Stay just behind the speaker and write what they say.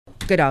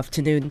Good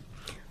afternoon.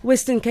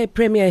 Western Cape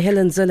Premier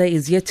Helen Zille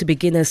is yet to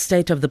begin her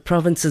State of the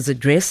Province's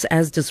address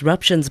as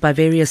disruptions by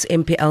various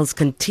MPLs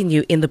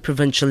continue in the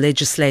provincial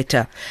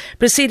legislature.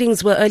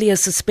 Proceedings were earlier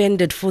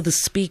suspended for the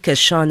Speaker,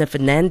 Shana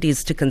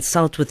Fernandes, to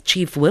consult with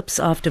chief whips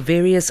after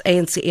various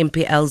ANC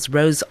MPLs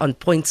rose on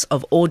points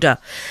of order.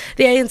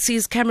 The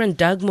ANC's Cameron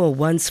Dugmore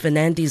wants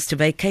Fernandes to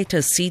vacate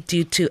her seat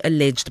due to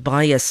alleged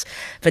bias.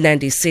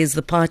 Fernandes says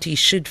the party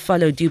should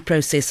follow due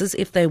processes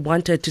if they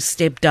want her to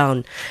step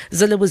down.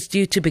 Zille was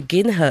due to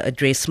begin her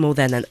address more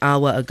than an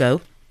hour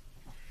ago.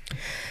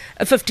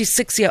 A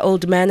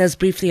 56-year-old man has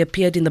briefly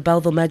appeared in the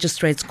Bellville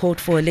Magistrates Court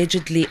for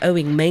allegedly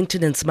owing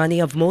maintenance money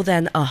of more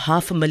than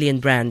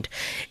R500,000.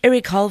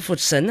 Eric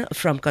Halvorsen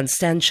from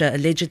Constantia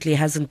allegedly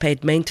hasn't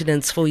paid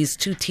maintenance for his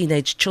 2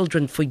 teenage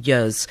children for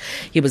years.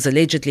 He was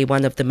allegedly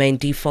one of the main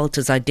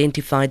defaulters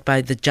identified by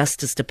the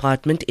Justice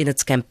Department in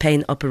its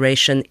campaign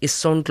Operation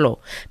Isondlo.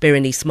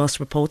 Berenice Moss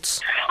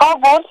reports.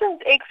 Halvorsen's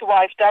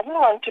ex-wife doesn't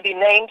want to be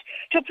named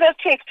to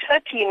protect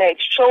her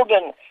teenage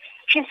children.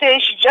 She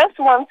says she just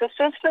wants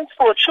assistance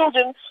for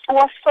children who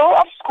are so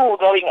of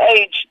school-going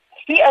age.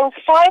 He owes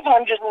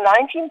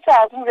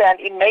 519,000 rand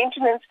in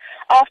maintenance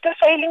after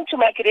failing to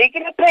make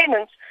regular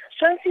payments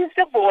since his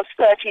divorce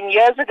 13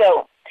 years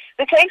ago.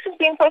 The case has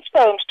been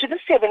postponed to the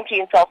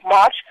 17th of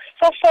March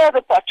for further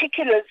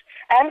particulars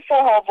and for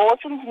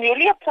Halvorsen's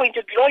newly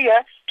appointed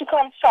lawyer to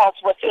consult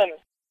with him.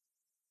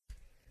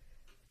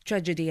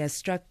 Tragedy has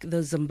struck the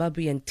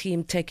Zimbabwean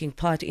team taking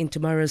part in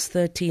tomorrow's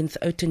 13th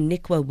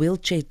Otanikwa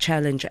Wheelchair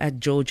Challenge at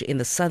George in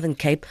the Southern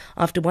Cape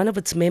after one of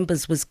its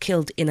members was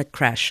killed in a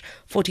crash.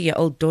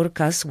 40-year-old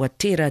Dorcas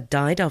Watira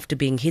died after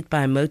being hit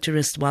by a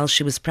motorist while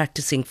she was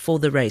practicing for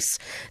the race.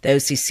 The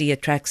OCC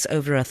attracts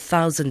over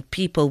 1,000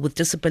 people with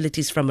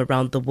disabilities from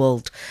around the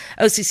world.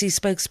 OCC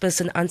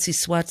spokesperson Ansi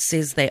Swart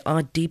says they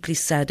are deeply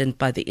saddened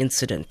by the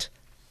incident.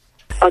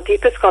 Our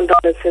deepest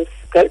condolences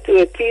go to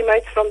her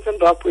teammates from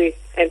Zimbabwe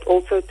and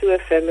also to her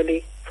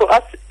family. For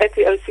us at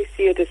the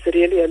OCC, it is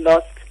really a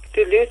loss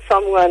to lose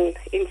someone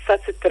in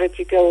such a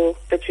tragical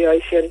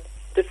situation.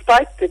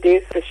 Despite the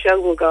death, the show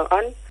will go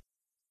on.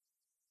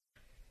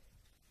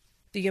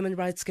 The Human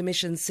Rights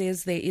Commission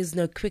says there is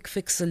no quick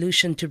fix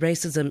solution to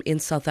racism in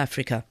South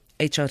Africa.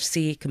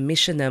 HRC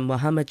Commissioner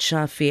Mohammed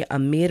Shafi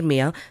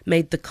Amirmia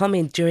made the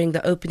comment during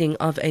the opening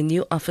of a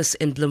new office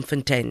in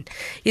Bloemfontein.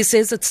 He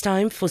says it's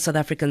time for South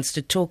Africans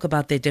to talk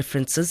about their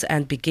differences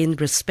and begin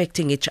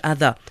respecting each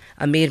other.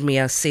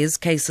 Amirmia says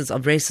cases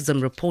of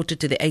racism reported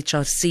to the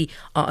HRC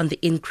are on the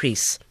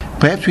increase.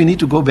 Perhaps we need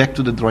to go back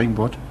to the drawing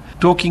board,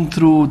 talking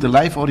through the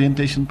life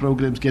orientation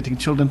programs, getting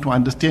children to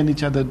understand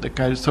each other,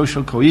 the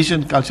social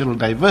cohesion, cultural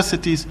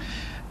diversities,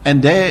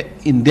 and there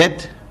in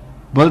that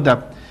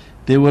build-up,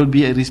 there will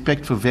be a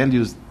respect for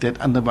values that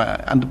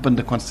underpin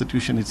the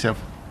Constitution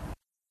itself.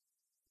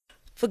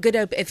 For Good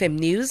Hope FM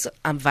News,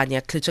 I'm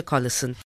Vanya Klitschko-Collison.